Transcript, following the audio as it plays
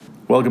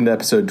Welcome to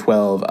episode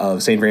 12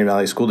 of St. Vrain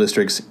Valley School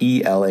District's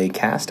ELA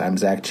Cast. I'm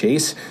Zach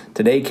Chase.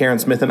 Today, Karen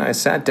Smith and I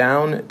sat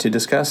down to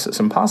discuss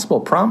some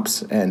possible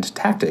prompts and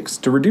tactics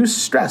to reduce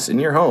stress in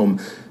your home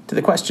to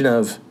the question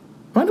of,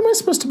 what am I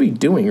supposed to be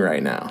doing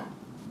right now?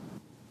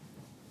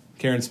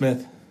 Karen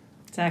Smith.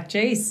 Zach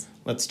Chase.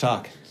 Let's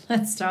talk.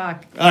 Let's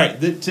talk. All right.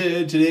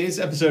 Today's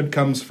episode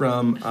comes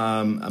from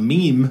a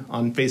meme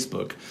on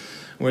Facebook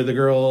where this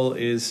girl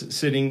is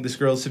sitting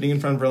in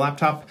front of her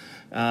laptop.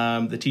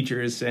 The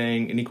teacher is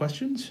saying, any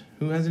questions?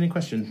 Who has any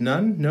questions?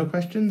 None? No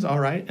questions? All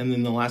right. And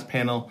then the last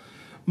panel,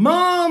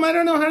 Mom, I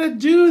don't know how to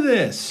do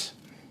this.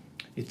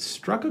 It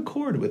struck a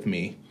chord with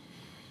me.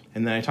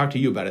 And then I talked to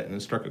you about it, and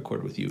it struck a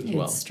chord with you as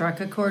well. It struck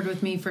a chord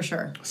with me for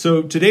sure.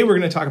 So today we're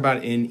going to talk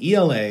about in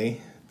ELA,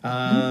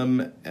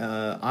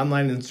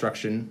 online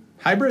instruction,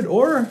 hybrid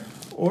or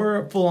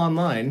full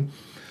online.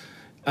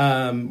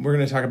 We're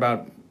going to talk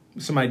about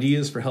some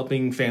ideas for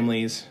helping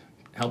families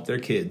help their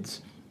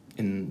kids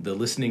in the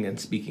listening and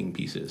speaking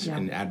pieces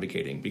and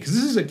advocating. Because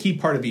this is a key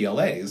part of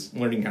ELA, is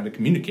learning how to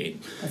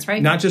communicate. That's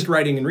right. Not just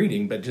writing and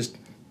reading, but just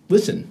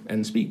listen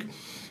and speak.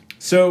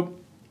 So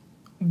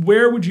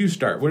where would you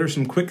start? What are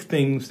some quick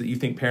things that you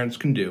think parents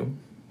can do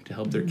to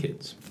help their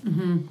kids?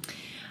 Mm-hmm.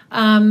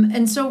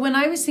 And so when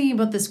I was thinking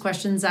about this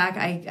question, Zach,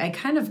 I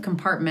kind of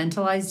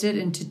compartmentalized it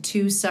into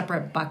two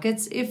separate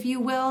buckets, if you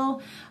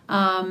will.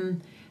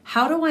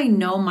 How do I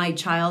know my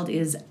child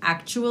is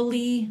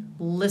actually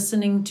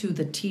listening to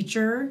the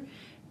teacher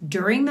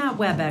during that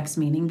WebEx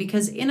meeting?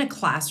 Because in a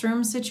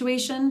classroom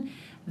situation,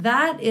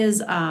 that is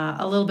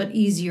a little bit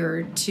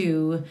easier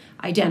to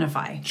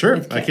identify. Sure,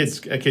 a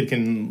kid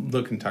can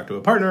look and talk to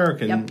a partner.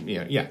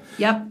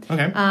 Yep.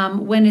 Okay.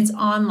 When it's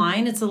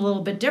online, it's a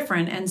little bit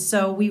different, and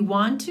so we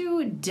want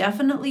to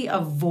definitely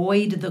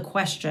avoid the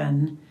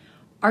question: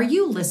 are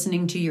you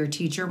listening to your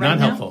teacher right now? Not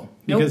helpful,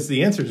 because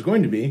the answer is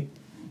going to be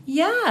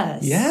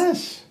yes.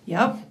 Yes.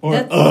 Yep.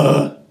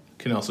 Or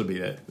can also be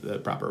the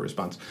proper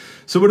response.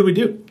 So what do we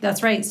do?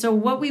 That's right. So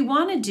what we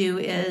want to do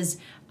is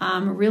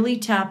really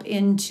tap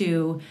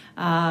into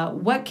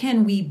what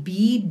can we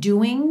be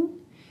doing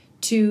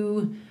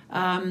to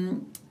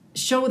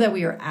show that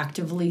we are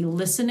actively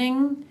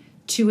listening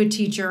to a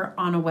teacher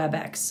on a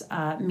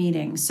WebEx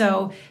meeting.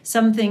 So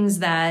some things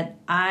that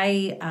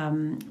I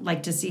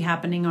like to see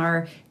happening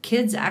are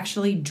kids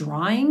actually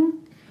drawing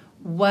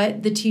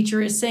what the teacher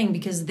is saying,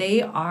 because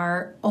they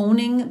are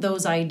owning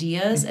those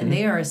ideas and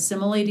they are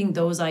assimilating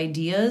those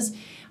ideas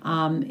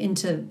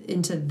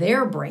into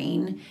their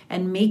brain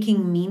and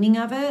making meaning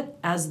of it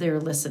as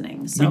they're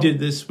listening. So, we did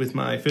this with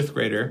my fifth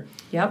grader.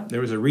 Yep. There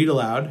was a read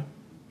aloud.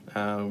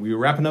 We were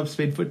wrapping up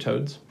Spadefoot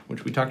Toads,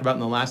 which we talked about in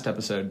the last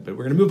episode, but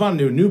we're going to move on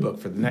to a new book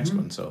for the next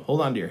one, so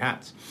hold on to your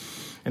hats.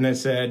 And I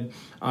said,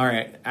 all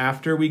right,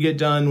 after we get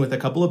done with a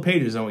couple of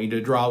pages, I want you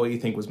to draw what you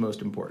think was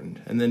most important,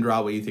 and then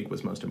draw what you think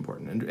was most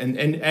important.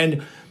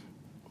 And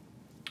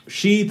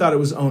she thought it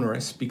was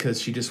onerous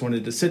because she just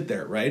wanted to sit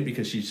there, right?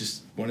 Because she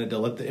just wanted to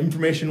let the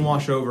information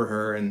wash over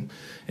her, and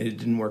it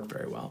didn't work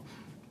very well.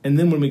 And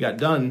then when we got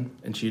done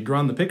and she had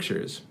drawn the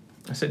pictures,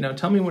 I said, now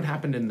tell me what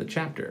happened in the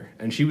chapter.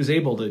 And she was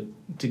able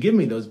to give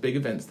me those big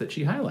events that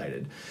she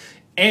highlighted.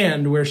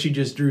 And where she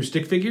just drew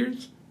stick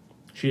figures,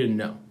 she didn't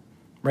know.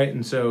 Right?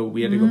 And so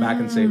we had to go back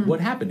and say, what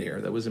happened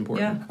here that was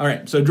important? Yeah. All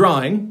right. So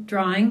drawing.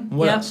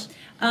 What else?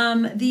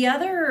 The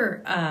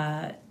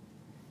other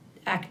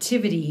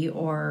activity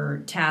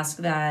or task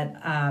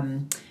that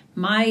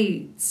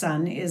my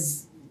son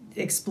is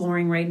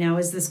exploring right now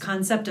is this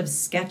concept of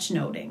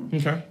sketchnoting.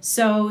 Okay.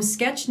 So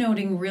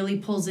sketchnoting really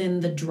pulls in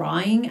the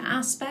drawing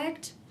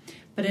aspect,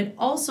 but it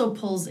also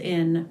pulls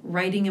in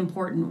writing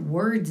important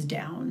words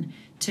down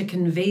to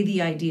convey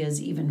the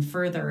ideas even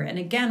further. And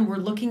again, we're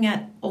looking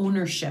at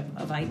ownership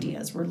of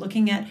ideas. We're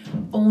looking at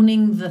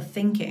owning the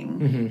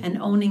thinking and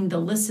owning the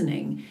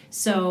listening.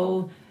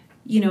 So,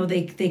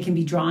 they can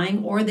be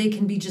drawing, or they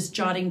can be just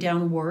jotting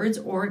down words,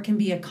 or it can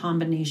be a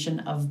combination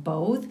of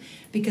both.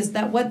 Because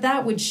what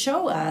that would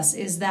show us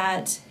is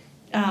that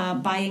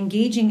by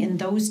engaging in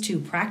those two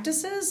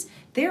practices,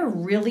 they're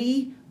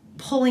really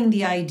pulling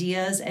the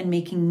ideas and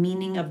making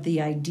meaning of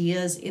the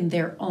ideas in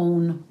their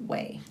own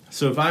way.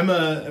 So if I'm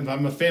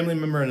a family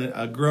member and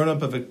a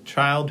grown-up of a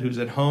child who's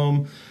at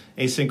home,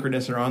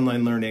 asynchronous or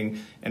online learning,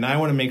 and I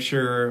want to make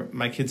sure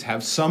my kids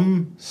have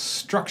some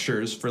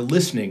structures for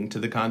listening to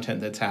the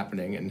content that's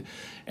happening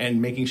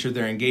and making sure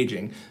they're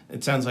engaging,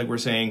 it sounds like we're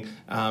saying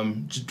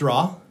just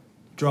draw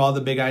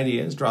the big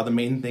ideas, draw the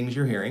main things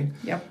you're hearing.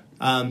 Yep.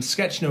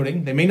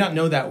 Sketchnoting, they may not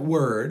know that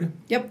word.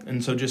 Yep.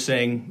 And so just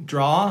saying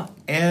draw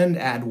and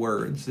add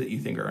words that you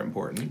think are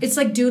important. It's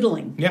like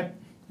doodling. Yep.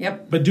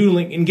 Yep. But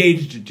doodling,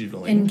 engaged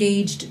doodling.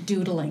 Engaged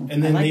doodling.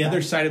 And then the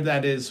other side of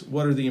that is,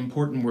 what are the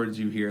important words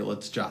you hear?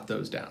 Let's jot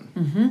those down.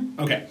 Mm-hmm.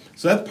 Okay,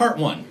 so that's part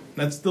one.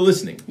 That's the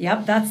listening.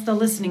 Yep, that's the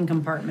listening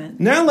compartment.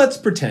 Now let's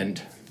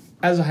pretend,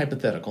 as a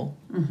hypothetical,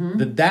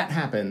 that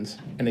happens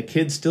and a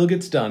kid still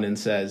gets done and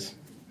says,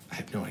 I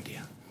have no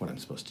idea what I'm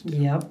supposed to do.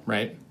 Yep.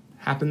 Right?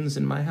 Happens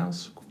in my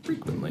house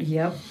frequently.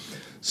 Yep.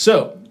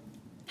 So.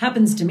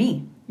 Happens to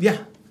me. Yeah.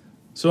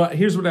 So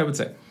here's what I would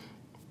say.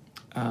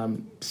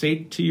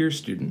 say to your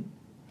student,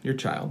 your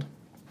child,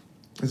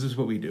 this is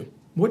what we do.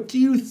 What do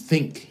you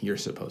think you're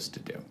supposed to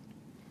do?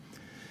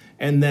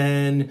 And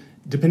then,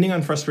 depending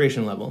on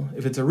frustration level,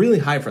 if it's a really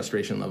high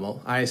frustration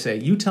level, I say,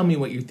 you tell me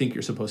what you think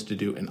you're supposed to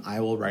do, and I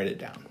will write it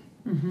down.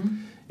 Mm-hmm.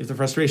 If the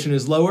frustration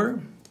is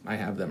lower, I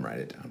have them write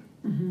it down.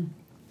 Mm-hmm.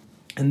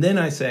 And then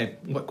I say,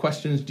 what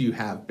questions do you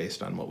have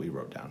based on what we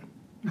wrote down?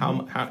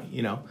 Mm-hmm.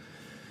 How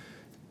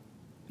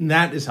and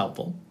that is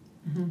helpful.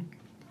 Mm-hmm.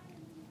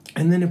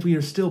 And then if we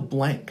are still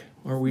blank,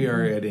 or we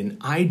are at an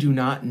I do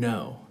not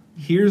know,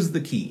 here's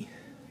the key.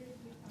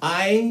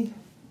 I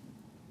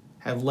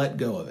have let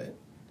go of it.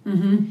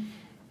 Mm-hmm.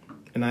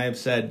 And I have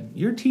said,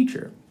 your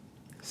teacher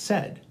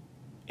said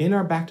in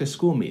our back to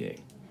school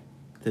meeting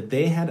that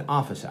they had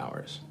office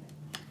hours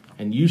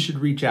and you should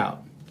reach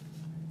out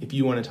if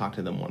you want to talk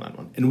to them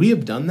one-on-one. And we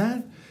have done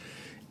that,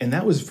 and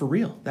that was for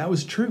real. That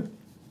was true.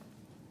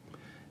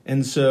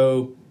 And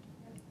so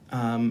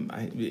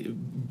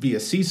via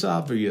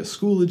Seesaw, via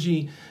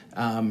Schoology,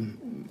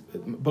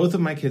 both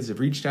of my kids have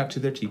reached out to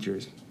their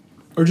teachers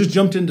or just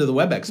jumped into the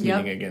WebEx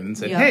meeting again and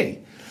said,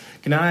 hey,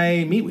 can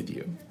I meet with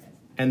you?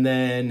 And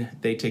then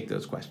they take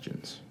those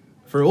questions.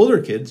 For older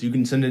kids, you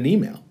can send an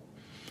email.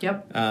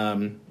 Yep.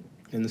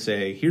 And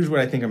say, here's what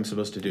I think I'm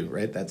supposed to do,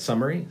 right? That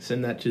summary,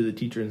 send that to the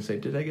teacher and say,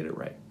 did I get it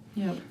right?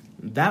 Yep.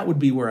 That would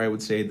be where I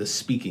would say the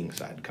speaking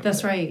side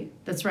comes in.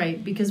 That's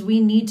right. Because we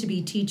need to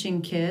be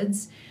teaching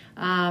kids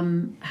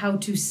how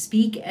to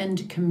speak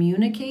and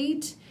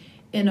communicate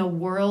in a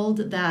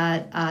world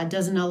that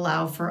doesn't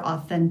allow for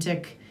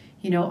authentic,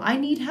 I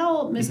need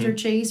help, Mr. Mm-hmm.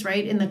 Chase,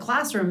 right? In the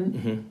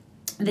classroom,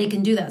 they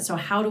can do that. So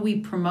how do we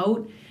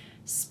promote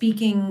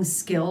speaking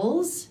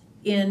skills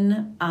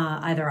in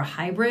either a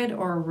hybrid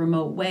or a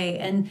remote way?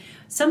 And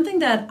something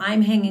that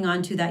I'm hanging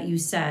on to that you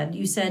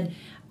said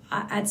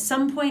at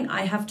some point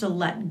I have to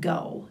let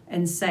go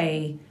and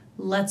say,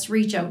 let's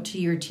reach out to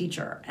your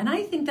teacher. And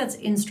I think that's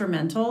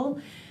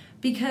instrumental,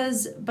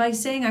 because by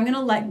saying I'm going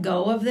to let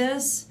go of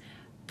this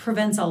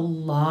prevents a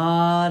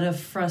lot of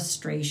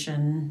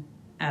frustration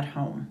at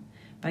home.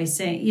 By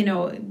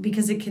saying,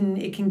 because it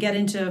can get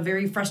into a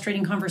very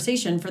frustrating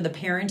conversation for the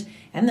parent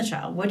and the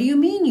child. What do you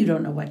mean you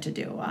don't know what to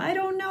do? I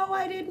don't know.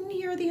 I didn't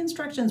hear the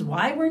instructions.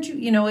 Why weren't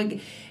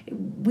you,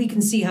 we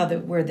can see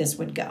where this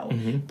would go.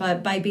 Mm-hmm.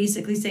 But by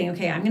basically saying,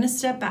 okay, I'm going to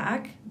step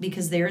back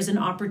because there's an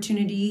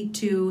opportunity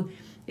to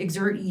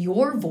exert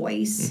your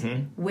voice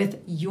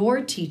with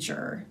your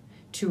teacher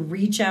to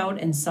reach out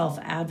and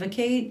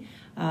self-advocate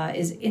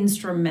is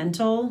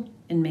instrumental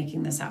in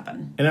making this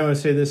happen. And I want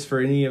to say this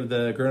for any of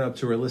the grown-ups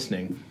who are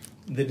listening,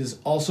 that is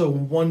also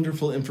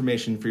wonderful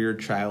information for your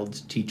child's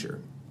teacher,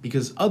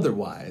 because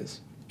otherwise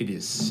it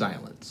is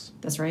silence.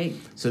 That's right.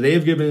 So they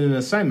have given an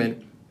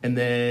assignment, and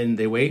then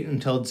they wait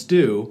until it's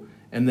due,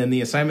 and then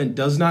the assignment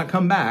does not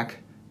come back,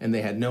 and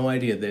they had no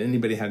idea that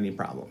anybody had any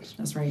problems.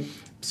 That's right.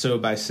 So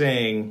by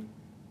saying,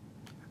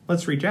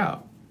 let's reach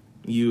out,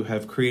 you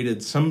have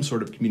created some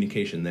sort of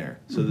communication there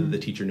so that the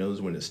teacher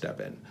knows when to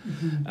step in.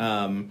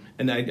 Mm-hmm.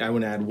 And I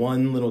want to add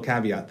one little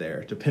caveat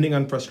there. Depending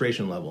on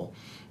frustration level,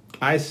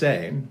 I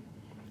say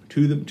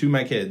to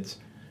my kids,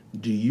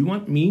 do you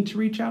want me to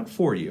reach out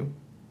for you,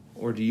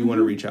 or do you want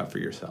to reach out for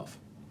yourself?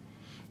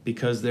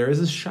 Because there is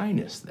a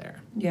shyness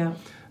there. Yeah.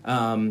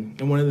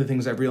 And one of the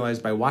things I've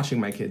realized by watching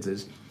my kids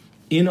is,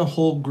 in a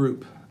whole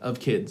group of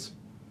kids,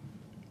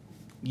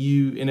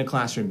 in a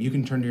classroom, you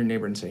can turn to your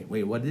neighbor and say,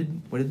 wait, what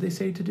did they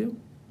say to do?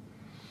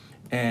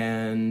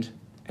 And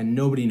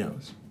nobody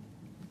knows.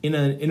 In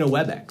a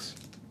WebEx,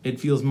 it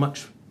feels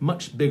much,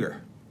 much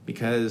bigger,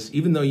 because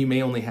even though you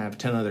may only have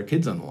 10 other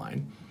kids on the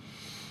line,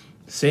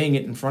 saying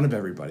it in front of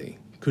everybody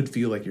could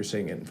feel like you're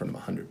saying it in front of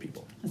 100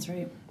 people. That's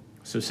right.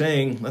 So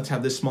saying, let's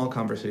have this small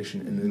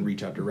conversation and then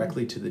reach out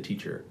directly to the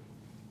teacher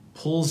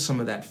pulls some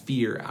of that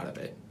fear out of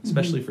it,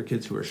 especially for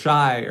kids who are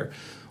shy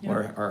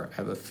or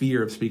have a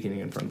fear of speaking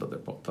in front of other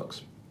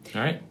folks.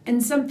 All right?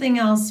 And something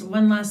else,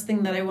 one last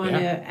thing that I want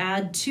to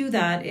add to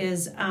that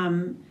is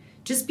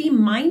just be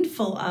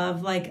mindful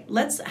of,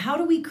 how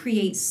do we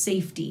create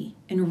safety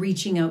in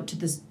reaching out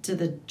to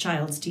the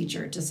child's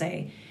teacher to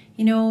say,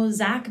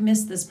 Zach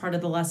missed this part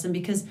of the lesson,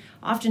 because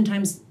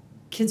oftentimes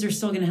kids are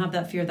still going to have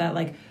that fear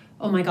that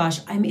oh my gosh,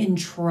 I'm in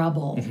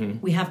trouble. Mm-hmm.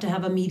 We have to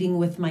have a meeting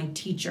with my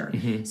teacher.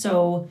 Mm-hmm.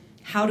 So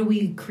how do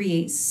we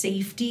create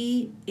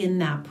safety in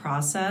that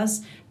process?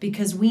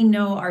 Because we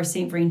know our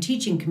St. Vrain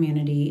teaching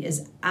community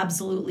is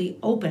absolutely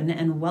open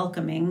and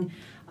welcoming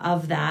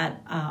of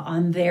that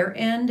on their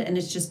end. And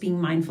it's just being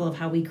mindful of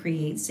how we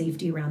create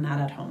safety around that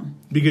at home.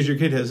 Because your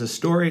kid has a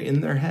story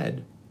in their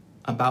head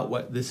about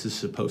what this is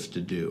supposed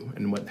to do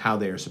and how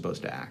they are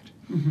supposed to act.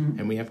 Mm-hmm.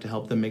 And we have to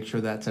help them make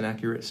sure that's an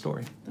accurate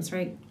story. That's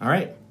right. All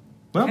right.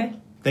 Well,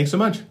 Thanks so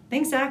much.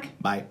 Thanks, Zach.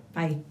 Bye.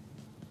 Bye.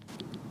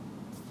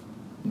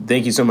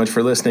 Thank you so much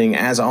for listening.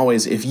 As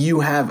always, if you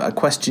have a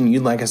question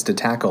you'd like us to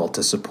tackle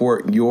to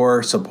support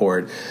your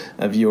support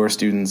of your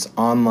students'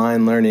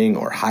 online learning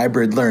or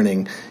hybrid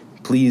learning,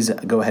 please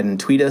go ahead and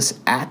tweet us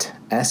at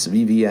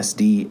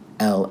SVVSDLA,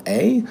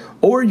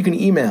 or you can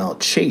email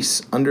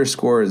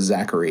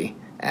Chase_Zachary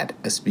at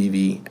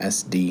sbvsd.org.